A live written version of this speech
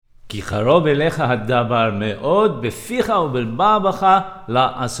כי קרוב אליך הדבר מאוד בפיך ובלבבך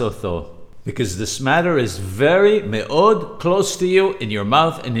לעשותו. Because this matter is very me'od close to you, in your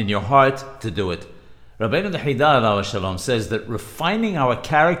mouth and in your heart to do it. Rabbeinu Nechida alav shalom says that refining our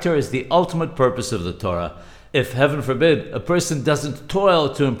character is the ultimate purpose of the Torah. If, heaven forbid, a person doesn't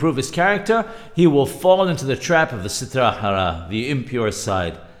toil to improve his character, he will fall into the trap of the sitra hara, the impure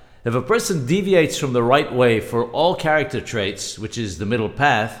side. If a person deviates from the right way for all character traits, which is the middle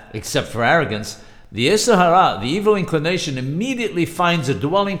path, except for arrogance, the Yetzer Hara, the evil inclination, immediately finds a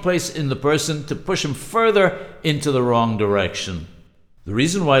dwelling place in the person to push him further into the wrong direction. The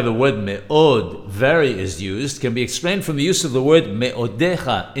reason why the word me'od, very, is used can be explained from the use of the word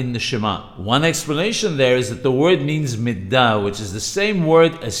me'odecha in the Shema. One explanation there is that the word means middah, which is the same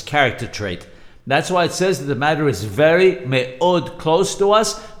word as character trait. That's why it says that the matter is very me'od close to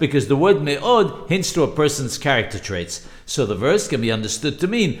us, because the word me'od hints to a person's character traits. So the verse can be understood to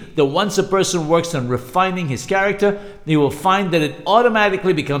mean that once a person works on refining his character, he will find that it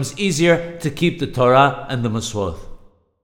automatically becomes easier to keep the Torah and the Mitzvot.